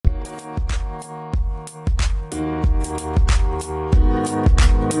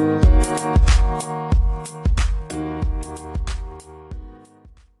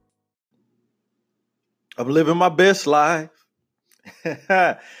I'm living my best life,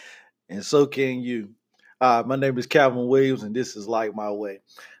 and so can you. My name is Calvin Williams, and this is Like My Way.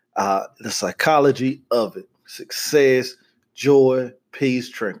 The psychology of it: success, joy, peace,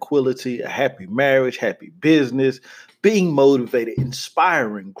 tranquility, a happy marriage, happy business, being motivated,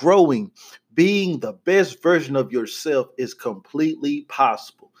 inspiring, growing, being the best version of yourself is completely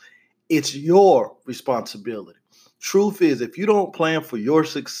possible. It's your responsibility. Truth is, if you don't plan for your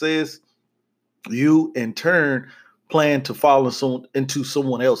success, you in turn plan to follow into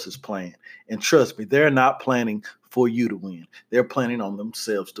someone else's plan. And trust me, they're not planning for you to win. They're planning on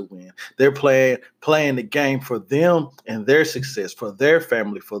themselves to win. They're playing the game for them and their success, for their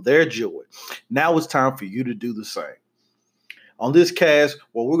family, for their joy. Now it's time for you to do the same. On this cast,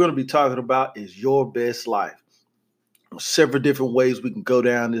 what we're going to be talking about is your best life. Several different ways we can go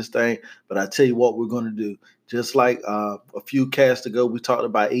down this thing, but I tell you what we're going to do. Just like a few casts ago, we talked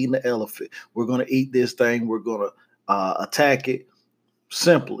about eating the elephant. We're going to eat this thing. We're going to attack it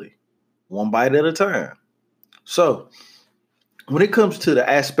simply, one bite at a time. So, when it comes to the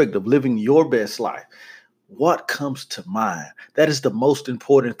aspect of living your best life, what comes to mind? That is the most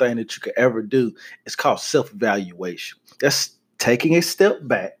important thing that you could ever do. It's called self-evaluation. That's taking a step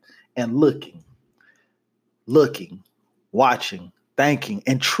back and looking, watching, thinking,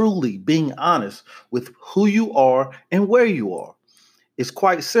 and truly being honest with who you are and where you are. It's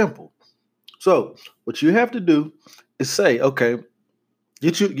quite simple. So, what you have to do is say, okay,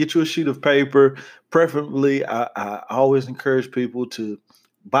 get you a sheet of paper. Preferably, I always encourage people to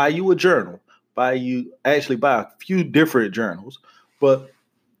buy you a journal. Buy a few different journals, but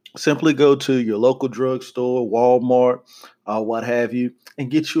simply go to your local drugstore, Walmart, what have you,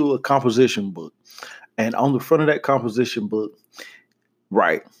 and get you a composition book. And on the front of that composition book,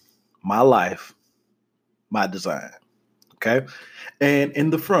 write my life, my design. Okay. And in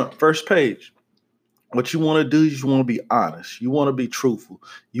the front, first page, what you want to do is you want to be honest. You want to be truthful.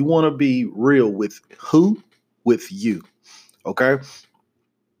 You want to be real with who? With you. Okay.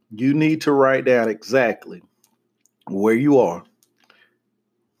 You need to write down exactly where you are.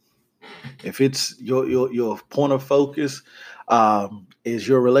 If it's your point of focus is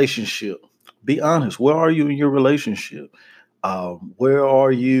your relationship, be honest. Where are you in your relationship? Where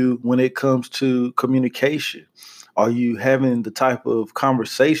are you when it comes to communication? Are you having the type of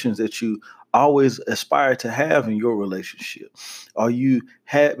conversations that you always aspire to have in your relationship? Are you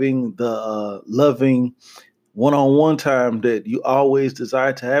having the loving one-on-one time that you always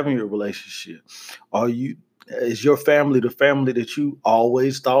desire to have in your relationship? Are you Is your family the family that you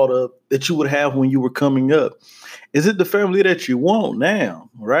always thought of that you would have when you were coming up? Is it the family that you want now,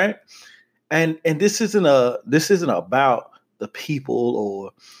 right? And this isn't about the people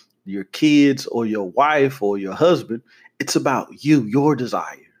or your kids or your wife or your husband. It's about you, your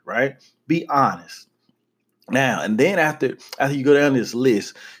desire, right? Be honest. Now and then after you go down this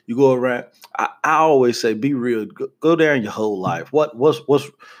list, you go around. I always say, be real. Go down your whole life. What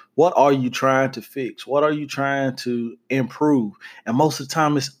are you trying to fix? What are you trying to improve? And most of the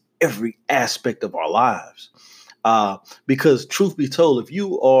time, it's every aspect of our lives. Because truth be told, if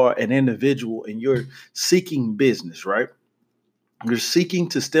you are an individual and you're seeking business, right? You're seeking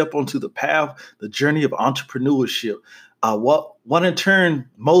to step onto the path, the journey of entrepreneurship. What in turn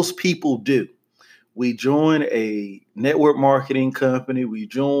most people do? We join a network marketing company. We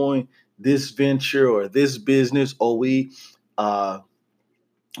join this venture or this business, or uh,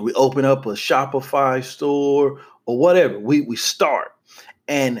 we open up a Shopify store or whatever. We start,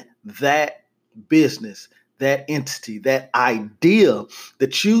 and that business, that entity, that idea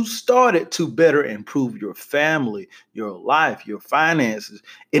that you started to better improve your family, your life, your finances,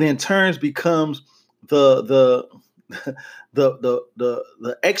 it in turns becomes the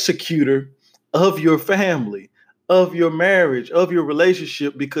the executor of your family, of your marriage, of your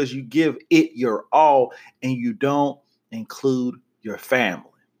relationship, because you give it your all and you don't include your family.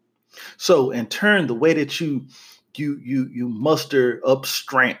 So in turn, the way that you muster up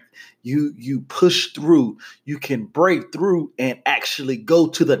strength, you push through, you can break through and actually go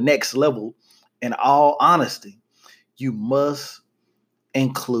to the next level. In all honesty, you must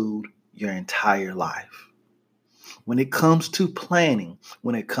include your entire life. When it comes to planning,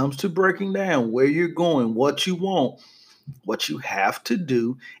 when it comes to breaking down where you're going, what you want, what you have to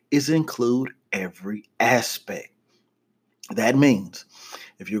do is include every aspect. That means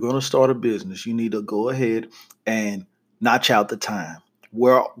if you're going to start a business, you need to go ahead and notch out the time.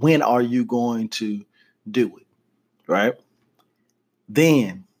 When are you going to do it? Right?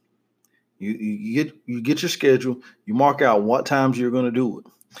 Then you get your schedule, you mark out what times you're going to do it.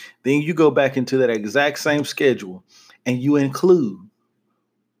 Then you go back into that exact same schedule and you include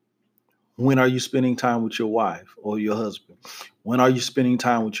When are you spending time with your wife or your husband? When are you spending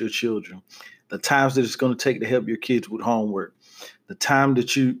time with your children? The times that it's going to take to help your kids with homework, the time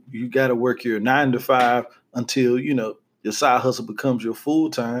that you got to work your 9 to 5 until, your side hustle becomes your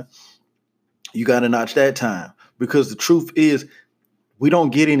full time. You got to notch that time, because the truth is we don't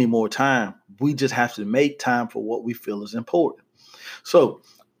get any more time. We just have to make time for what we feel is important. So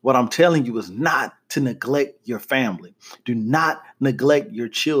what I'm telling you is not to neglect your family. Do not neglect your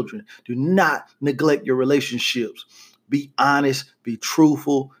children. Do not neglect your relationships. Be honest, be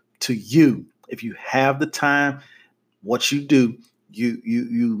truthful to you. If you have the time, what you do,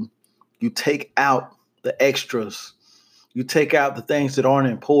 you take out the extras. You take out the things that aren't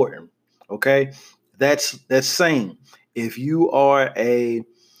important. Okay? That's same. If you are you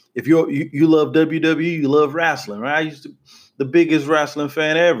love WWE, you love wrestling, right? I used to the biggest wrestling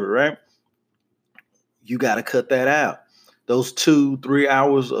fan ever, right? You got to cut that out. Those 2-3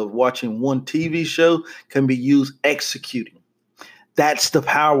 hours of watching one TV show can be used executing. That's the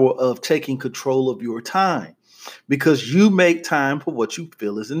power of taking control of your time, because you make time for what you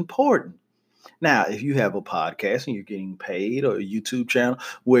feel is important. Now, if you have a podcast and you're getting paid, or a YouTube channel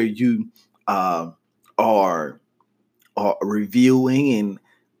where you are reviewing and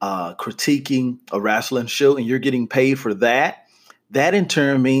critiquing a wrestling show, and you're getting paid for that, that in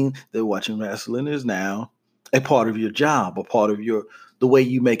turn means that watching wrestling is now a part of your job, a part of the way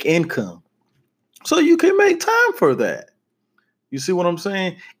you make income. So you can make time for that. You see what I'm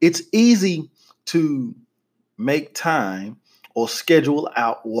saying? It's easy to make time or schedule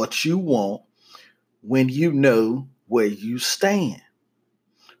out what you want when you know where you stand.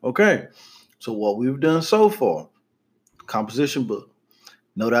 Okay. So what we've done so far, composition book.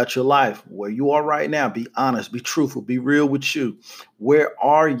 Note out your life, where you are right now. Be honest, be truthful, be real with you. Where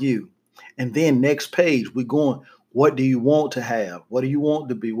are you? And then next page, we're going, what do you want to have? What do you want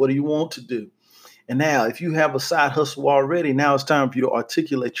to be? What do you want to do? And now, if you have a side hustle already, now it's time for you to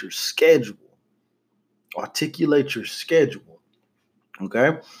articulate your schedule. Articulate your schedule.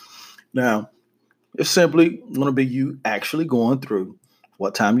 Okay? Now, it's simply going to be you actually going through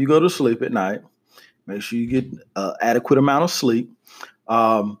what time you go to sleep at night. Make sure you get adequate amount of sleep.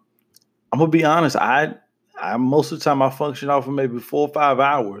 I'm gonna be honest. I most of the time I function off of maybe 4 or 5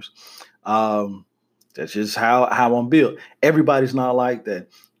 hours. That's just how I'm built. Everybody's not like that.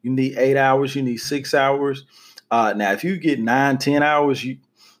 You need 8 hours. You need 6 hours. Now, if you get 9, 10 hours, you're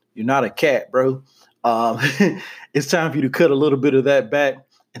not a cat, bro. It's time for you to cut a little bit of that back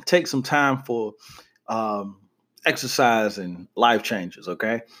and take some time for exercise and life changes.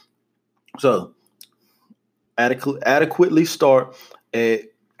 Okay, so adequately start at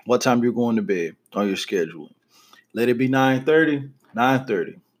what time you're going to bed on your schedule. Let it be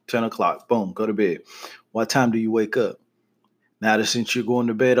 9:30, 10 o'clock. Boom, go to bed. What time do you wake up? Now that since you're going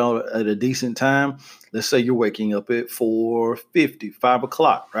to bed at a decent time, let's say you're waking up at 4:50, 5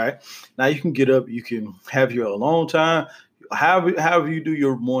 o'clock, right? Now you can get up, you can have your alone time, however you do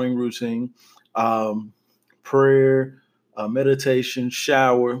your morning routine, prayer, meditation,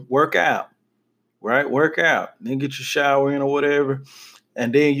 shower, work out, right? Work out, then get your shower in or whatever.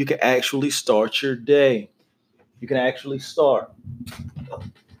 And then you can actually start your day. You can actually start.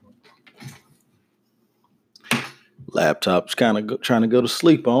 Laptop's kind of trying to go to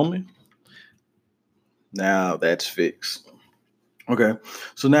sleep on me. Now that's fixed. Okay.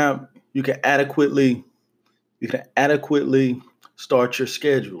 So now you can adequately start your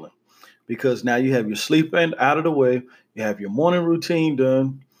scheduling, because now you have your sleep out of the way, you have your morning routine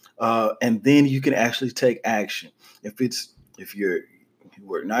done, and then you can actually take action. If you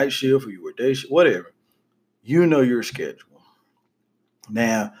work night shift or you work day shift, whatever, you know your schedule.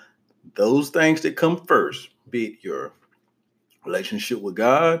 Now, those things that come first, be it your relationship with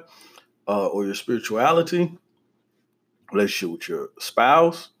God, or your spirituality, relationship with your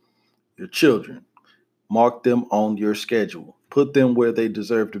spouse, your children, mark them on your schedule. Put them where they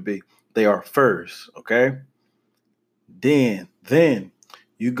deserve to be. They are first, okay? Then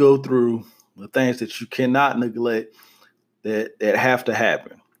you go through the things that you cannot neglect that have to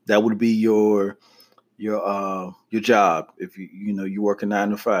happen. That would be your job. If you work a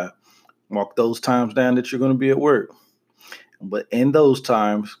 9 to 5, mark those times down that you're going to be at work. But in those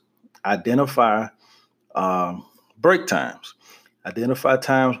times, identify break times. Identify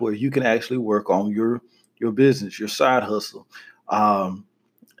times where you can actually work on your business, your side hustle.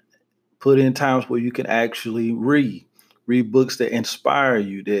 Put in times where you can actually read books that inspire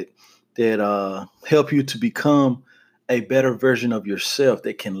you, that help you to become a better version of yourself,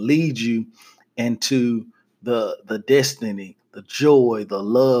 that can lead you into the destiny, the joy, the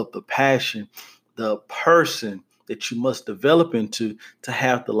love, the passion, the person that you must develop into to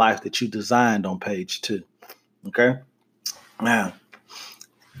have the life that you designed on page 2. Okay. Now,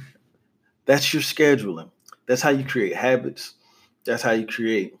 that's your scheduling. That's how you create habits. That's how you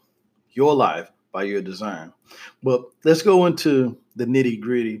create your life by your design. But let's go into the nitty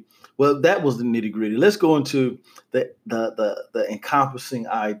gritty. Well, that was the nitty gritty. Let's go into the encompassing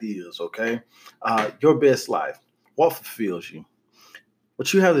ideas. Okay, your best life. What fulfills you?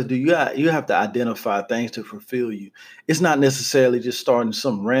 What you have to do, you have to identify things to fulfill you. It's not necessarily just starting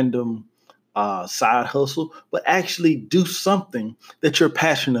some random side hustle, but actually do something that you're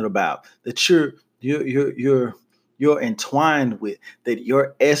passionate about, that you're entwined with, that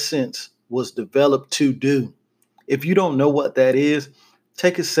your essence was developed to do. If you don't know what that is,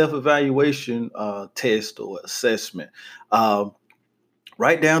 take a self-evaluation test or assessment. Um,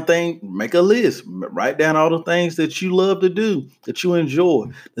 Write down things, make a list, write down all the things that you love to do, that you enjoy,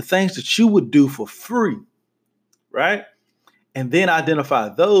 the things that you would do for free, right? And then identify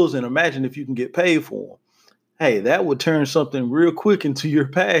those and imagine if you can get paid for them. Hey, that would turn something real quick into your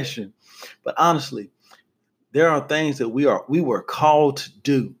passion. But honestly, there are things that we were called to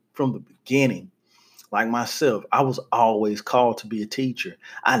do from the beginning. Like myself, I was always called to be a teacher.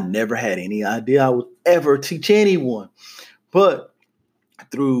 I never had any idea I would ever teach anyone. But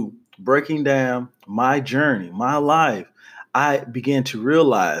through breaking down my journey, my life, I began to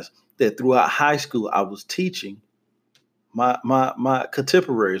realize that throughout high school, I was teaching my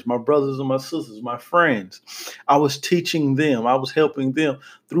contemporaries, my brothers and my sisters, my friends. I was teaching them. I was helping them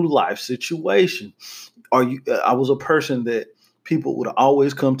through life situations. I was a person that people would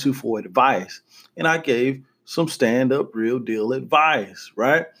always come to for advice, and I gave some stand up, real deal advice.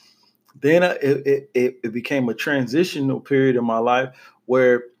 Right then, it became a transitional period in my life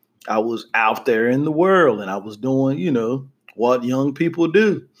where I was out there in the world and I was doing, what young people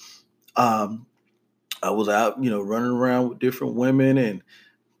do. Um, I was out, running around with different women and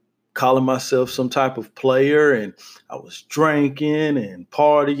calling myself some type of player, and I was drinking and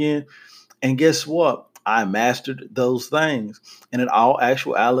partying. And guess what? I mastered those things. And in all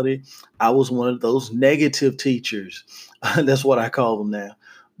actuality, I was one of those negative teachers. That's what I call them now.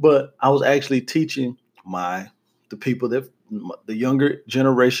 But I was actually teaching the people that the younger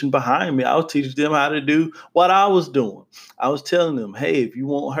generation behind me. I was teaching them how to do what I was doing. I was telling them, hey, if you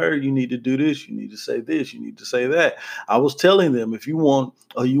want her, you need to do this, you need to say this, you need to say that. I was telling them, if you want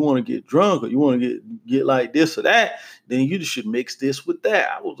to get drunk, or you want to get like this or that, then you should mix this with that.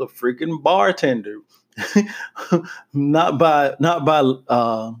 I was a freaking bartender. not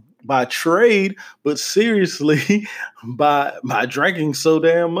by trade, but seriously, by drinking so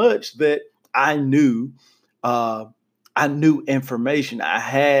damn much that I knew uh, I knew information. I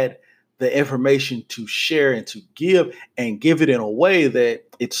had the information to share and to give it in a way that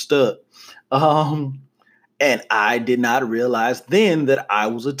it stuck. Um, and I did not realize then that I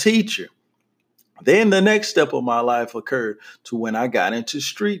was a teacher. Then the next step of my life occurred to when I got into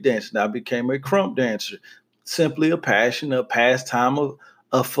street dancing. I became a crump dancer. Simply a passion, a pastime,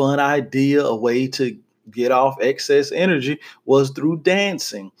 a fun idea, a way to get off excess energy was through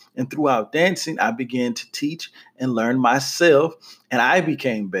dancing. And throughout dancing, I began to teach and learn myself, and I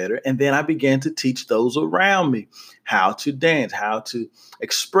became better. And then I began to teach those around me how to dance, how to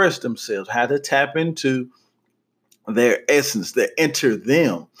express themselves, how to tap into their essence, that enter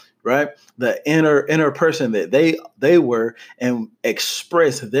them, right? The inner person that they were, and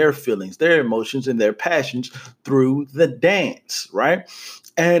express their feelings, their emotions, and their passions through the dance, right?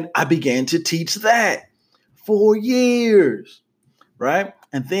 And I began to teach that for years, right?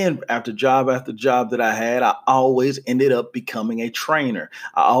 And then after job that I had, I always ended up becoming a trainer.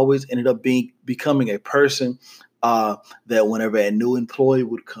 I always ended up becoming a person that whenever a new employee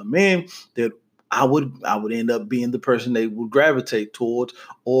would come in, that I would end up being the person they would gravitate towards,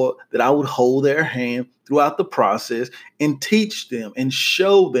 or that I would hold their hand throughout the process and teach them and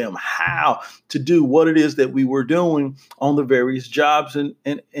show them how to do what it is that we were doing on the various jobs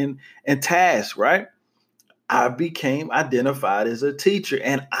and tasks, right? I became identified as a teacher,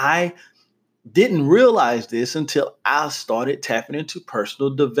 and I didn't realize this until I started tapping into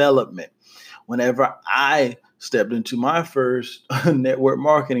personal development. Whenever I stepped into my first network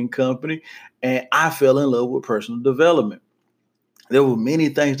marketing company, and I fell in love with personal development. There were many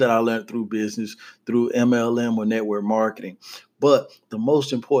things that I learned through business, through MLM or network marketing. But the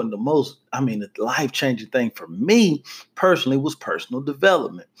most important, the life changing thing for me personally was personal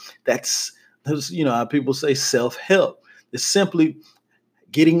development. How people say self help. It's simply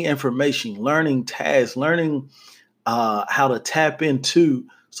getting information, learning tasks, learning how to tap into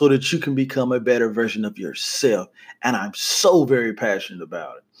so that you can become a better version of yourself. And I'm so very passionate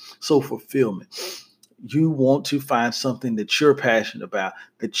about it. So fulfillment. You want to find something that you're passionate about,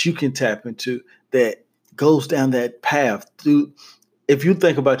 that you can tap into, that goes down that path. Through, if you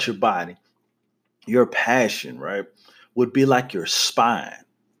think about your body, your passion, right, would be like your spine.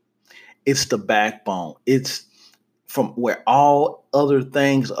 It's the backbone. It's from where all other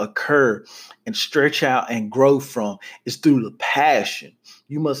things occur and stretch out and grow from. Is through the passion.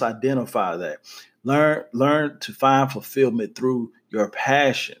 You must identify that. Learn to find fulfillment through your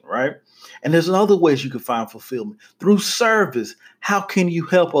passion, right? And there's other ways you can find fulfillment through service. How can you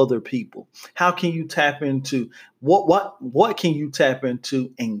help other people? How can you tap into what can you tap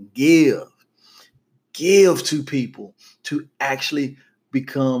into and give to people to actually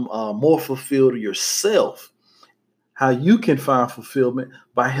become more fulfilled yourself? How you can find fulfillment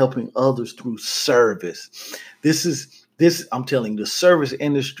by helping others through service. This I'm telling you, the service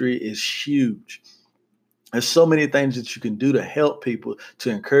industry is huge. There's so many things that you can do to help people, to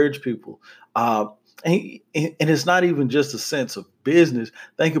encourage people. Uh, and it's not even just a sense of business.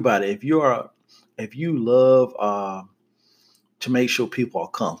 Think about it. If you love to make sure people are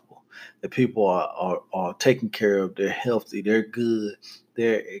comfortable, that people are taken care of, they're healthy, they're good,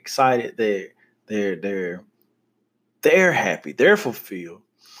 they're excited, they're they're happy, they're fulfilled.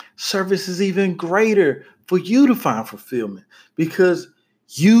 Service is even greater for you to find fulfillment because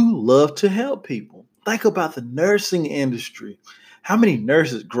you love to help people. Think about the nursing industry. How many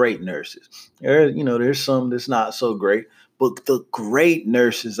nurses, great nurses? There's some that's not so great, but the great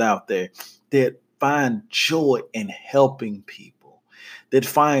nurses out there that find joy in helping people, that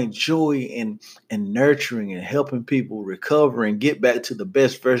find joy in nurturing and helping people recover and get back to the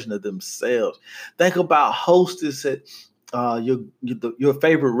best version of themselves. Think about hostess at your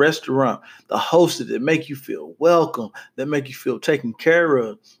favorite restaurant, the hostess that make you feel welcome, that make you feel taken care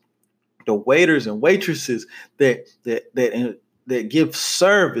of, the waiters and waitresses that give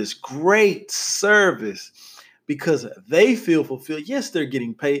service, great service, because they feel fulfilled. Yes, they're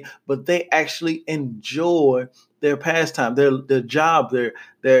getting paid, but they actually enjoy their pastime, their job,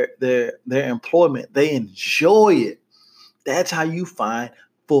 their employment. They enjoy it. That's how you find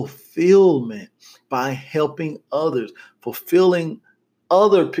fulfillment, by helping others, filling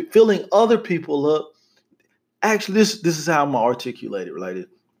other people up. Actually, this is how I'm gonna articulate it. Related,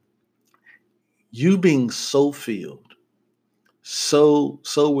 you being so filled, so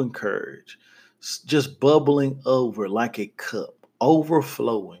encouraged, just bubbling over like a cup,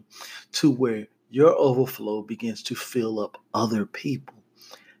 overflowing to where your overflow begins to fill up other people.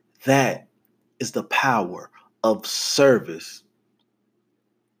 That is the power of service.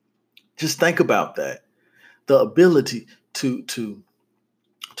 Just think about that. The ability to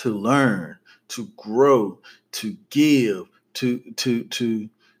learn, to grow, to give, to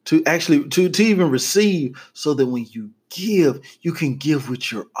actually to even receive, so that when you give, you can give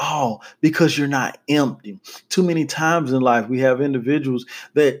with your all because you're not empty. Too many times in life we have individuals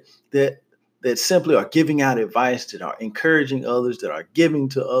that that simply are giving out advice, that are encouraging others, that are giving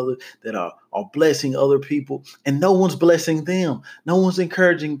to others, that are blessing other people, and no one's blessing them. No one's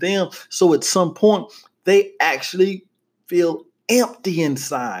encouraging them. So at some point, they actually feel empty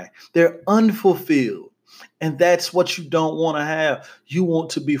inside. They're unfulfilled. And that's what you don't want to have. You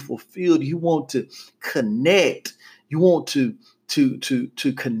want to be fulfilled. You want to connect. You want to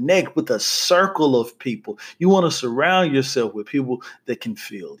connect with a circle of people. You want to surround yourself with people that can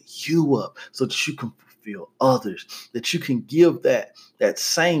fill you up so that you can fulfill others, that you can give that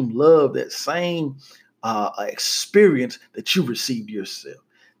same love, that same experience that you received yourself.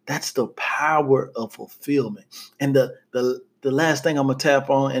 That's the power of fulfillment. And the last thing I'm gonna tap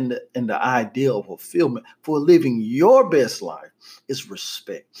on in the idea of fulfillment for living your best life is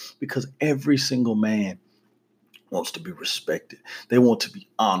respect. Because every single man wants to be respected. They want to be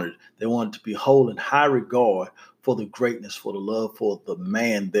honored. They want to be held in high regard for the greatness, for the love, for the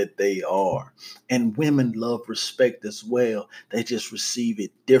man that they are. And women love respect as well. They just receive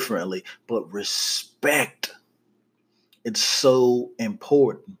it differently. But respect, it's so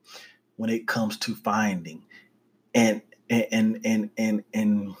important when it comes to finding and and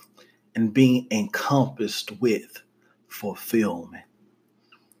being encompassed with fulfillment.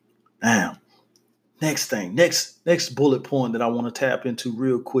 Now, next bullet point that I want to tap into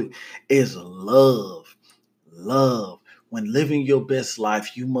real quick is love. Love. When living your best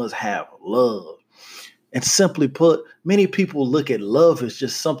life, you must have love. And simply put, many people look at love as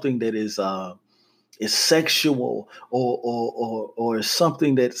just something that is sexual, or is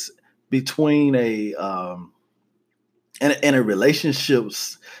something that's between in a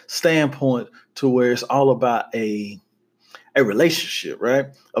relationships standpoint, to where it's all about a relationship, right?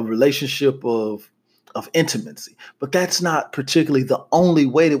 A relationship of intimacy. But that's not particularly the only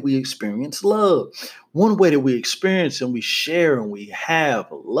way that we experience love. One way that we experience and we share and we have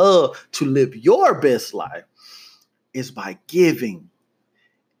love to live your best life is by giving.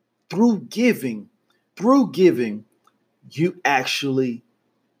 Through giving, you actually,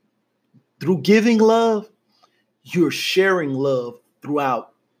 through giving love, you're sharing love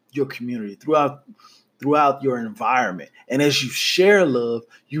throughout your community, throughout your environment. And as you share love,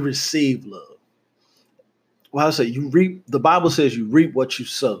 you receive love. Well, I say you reap. The Bible says you reap what you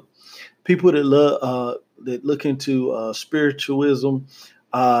sow. People that that look into spiritualism,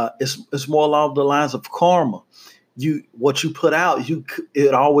 it's more along the lines of karma. What you put out,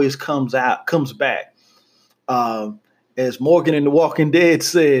 it always comes back. As Morgan in The Walking Dead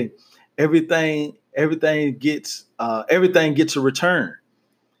said, everything gets a return.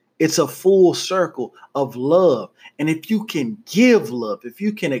 It's a full circle of love. And if you can give love, if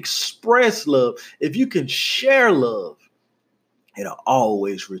you can express love, if you can share love, it'll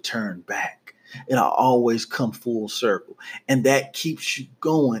always return back. It'll always come full circle. And that keeps you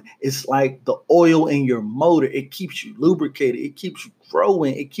going. It's like the oil in your motor. It keeps you lubricated. It keeps you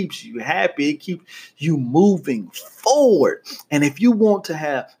growing. It keeps you happy. It keeps you moving forward. And if you want to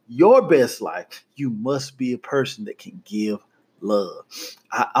have your best life, you must be a person that can give love.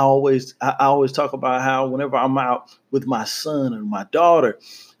 I always talk about how whenever I'm out with my son and my daughter,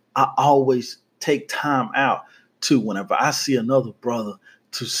 I always take time out to, whenever I see another brother,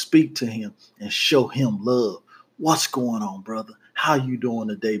 to speak to him and show him love. What's going on, brother? How you doing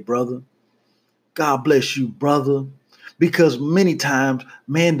today, brother? God bless you, brother. Because many times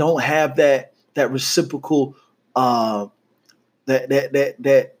men don't have that reciprocal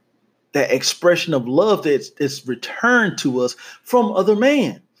that expression of love that's returned to us from other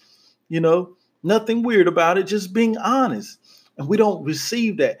men. Nothing weird about it, just being honest. And we don't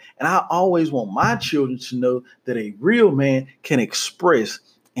receive that. And I always want my children to know that a real man can express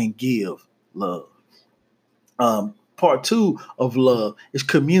and give love. Part two of love is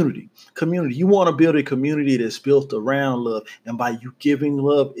community. Community. You want to build a community that's built around love. And by you giving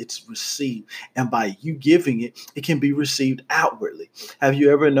love, it's received. And by you giving it, it can be received outwardly. Have you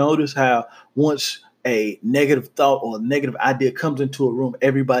ever noticed how once a negative thought or a negative idea comes into a room,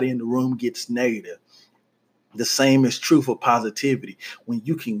 everybody in the room gets negative? The same is true for positivity. When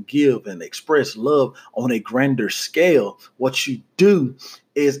you can give and express love on a grander scale, what you do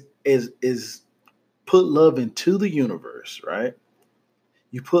is put love into the universe, right?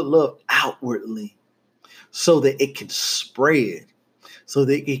 You put love outwardly so that it can spread, so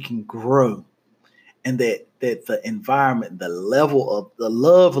that it can grow, and that the environment, the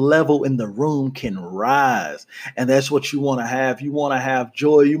love level in the room can rise. And that's what you want to have. You want to have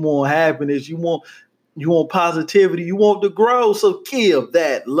joy. You want happiness. You want positivity. You want to grow. So give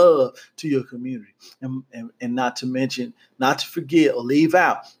that love to your community. And not to forget or leave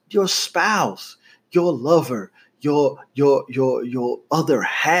out your spouse, your lover, your other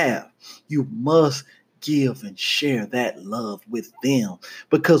half. You must give and share that love with them,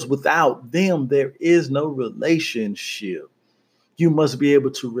 because without them, there is no relationship. You must be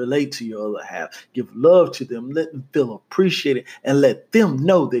able to relate to your other half, give love to them, let them feel appreciated, and let them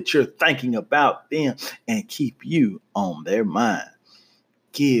know that you're thinking about them and keep you on their mind.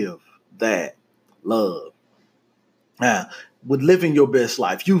 Give that love. Now, with living your best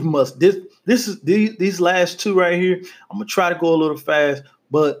life, you must, these last two right here, I'm going to try to go a little fast,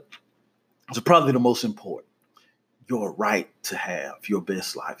 but it's probably the most important. Your right to have your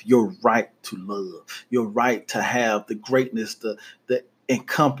best life, your right to love, your right to have the greatness, the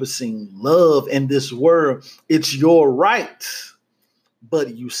encompassing love in this world. It's your right,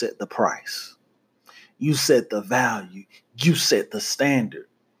 but you set the price. You set the value. You set the standard.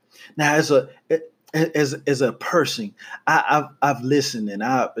 Now, as a person, I've listened and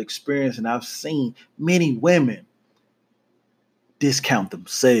I've experienced and I've seen many women discount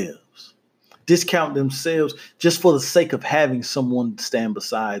themselves just for the sake of having someone stand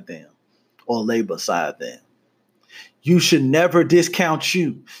beside them or lay beside them. You should never discount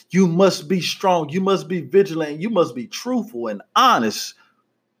you. You must be strong. You must be vigilant. You must be truthful and honest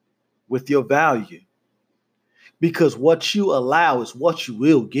with your value, because what you allow is what you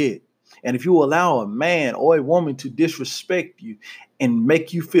will get. And if you allow a man or a woman to disrespect you and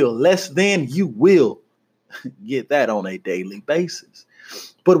make you feel less than, you will get that on a daily basis.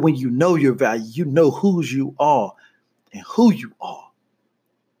 But when you know your value, you know whose you are and who you are,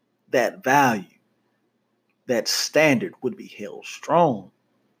 that value, that standard would be held strong.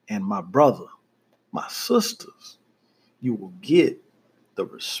 And my brother, my sisters, you will get the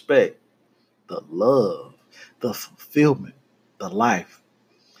respect, the love, the fulfillment, the life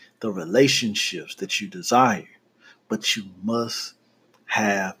the relationships that you desire, but you must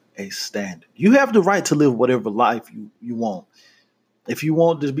have a standard. You have the right to live whatever life you want. If you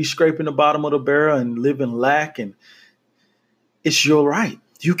want to be scraping the bottom of the barrel and live in lack, and it's your right.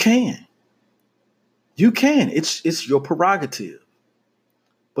 You can. You can. It's your prerogative.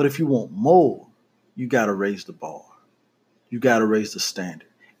 But if you want more, you got to raise the bar. You got to raise the standard.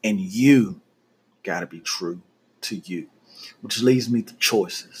 And you got to be true to you, which leads me to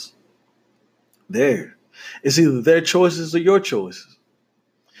choices. There. It's either their choices or your choices.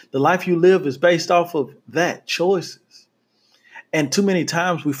 The life you live is based off of that, choices. And too many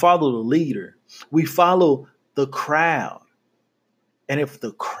times we follow the leader. We follow the crowd. And if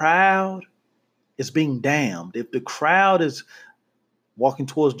the crowd is being damned, if the crowd is walking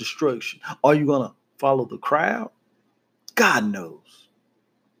towards destruction, are you going to follow the crowd? God knows.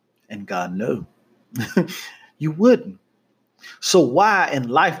 And God knows. You wouldn't. So why in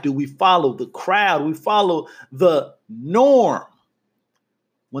life do we follow the crowd? We follow the norm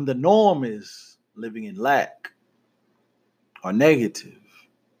when the norm is living in lack or negative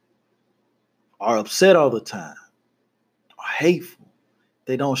or upset all the time or hateful.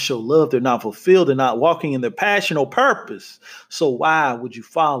 They don't show love. They're not fulfilled. They're not walking in their passion or purpose. So why would you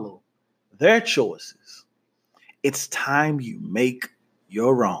follow their choices? It's time you make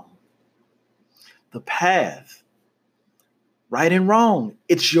your own. The path, right and wrong,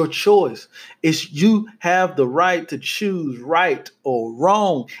 it's your choice. It's you have the right to choose right or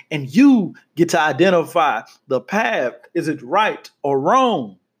wrong, and you get to identify the path. Is it right or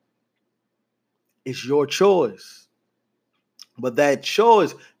wrong? It's your choice. But that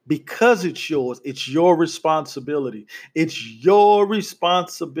choice, because it's yours, it's your responsibility. It's your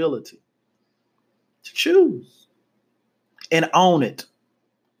responsibility to choose and own it.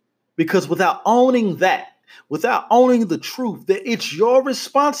 Because without owning that, without owning the truth that it's your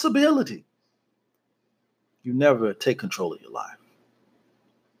responsibility, you never take control of your life.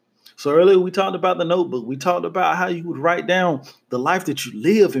 So earlier we talked about the notebook. We talked about how you would write down the life that you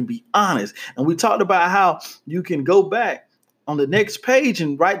live and be honest. And we talked about how you can go back on the next page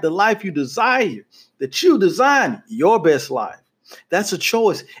and write the life you desire, that you design your best life. That's a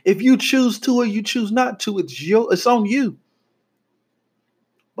choice. If you choose to or you choose not to, it's on you.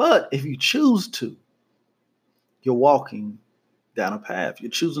 But if you choose to, you're walking down a path.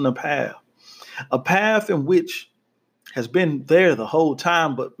 You're choosing a path in which has been there the whole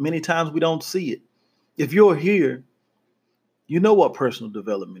time, but many times we don't see it. If you're here, you know what personal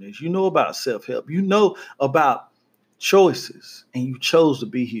development is. You know about self-help. You know about choices, and you chose to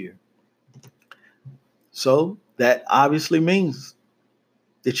be here. So that obviously means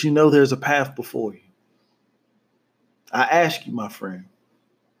that you know there's a path before you. I ask you, my friend,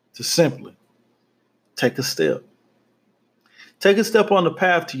 to simply take a step. Take a step on the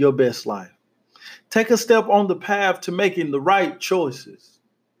path to your best life. Take a step on the path to making the right choices.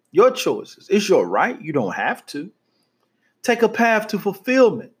 Your choices. It's your right. You don't have to. Take a path to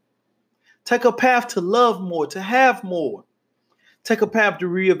fulfillment. Take a path to love more, to have more. Take a path to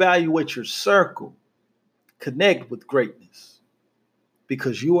reevaluate your circle. Connect with greatness.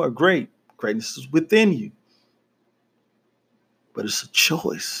 Because you are great. Greatness is within you. But it's a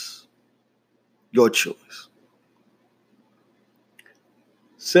choice. Your choice.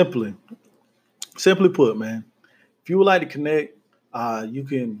 Simply put, man, if you would like to connect, you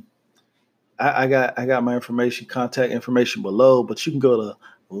can. I got my information, contact information below, but you can go to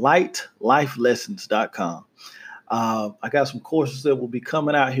lightlifelessons.com. I got some courses that will be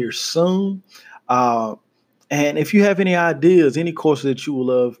coming out here soon. And if you have any ideas, any courses that you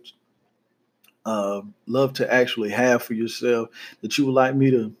would love to actually have for yourself, that you would like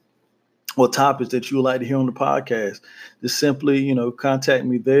me to, or topics that you would like to hear on the podcast, just simply, contact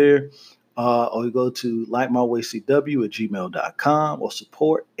me there. Or you go to lightmywaycw@gmail.com or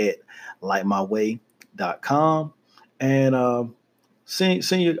support@lightmyway.com and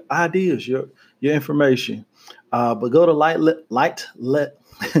send your ideas, your information. But go to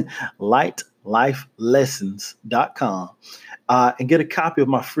lightlifelessons.com and get a copy of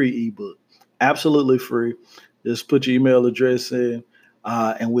my free ebook. Absolutely free. Just put your email address in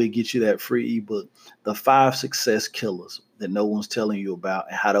and we'll get you that free ebook, The 5 Success Killers that no one's telling you about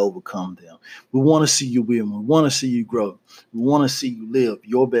and how to overcome them. We want to see you win. We want to see you grow. We want to see you live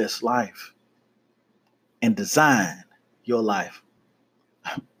your best life and design your life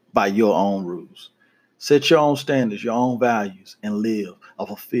by your own rules. Set your own standards, your own values, and live a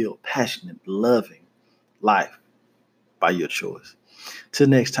fulfilled, passionate, loving life by your choice. Till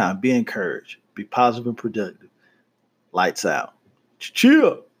next time, be encouraged, be positive and productive. Lights out.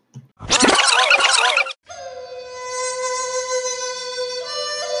 Chill.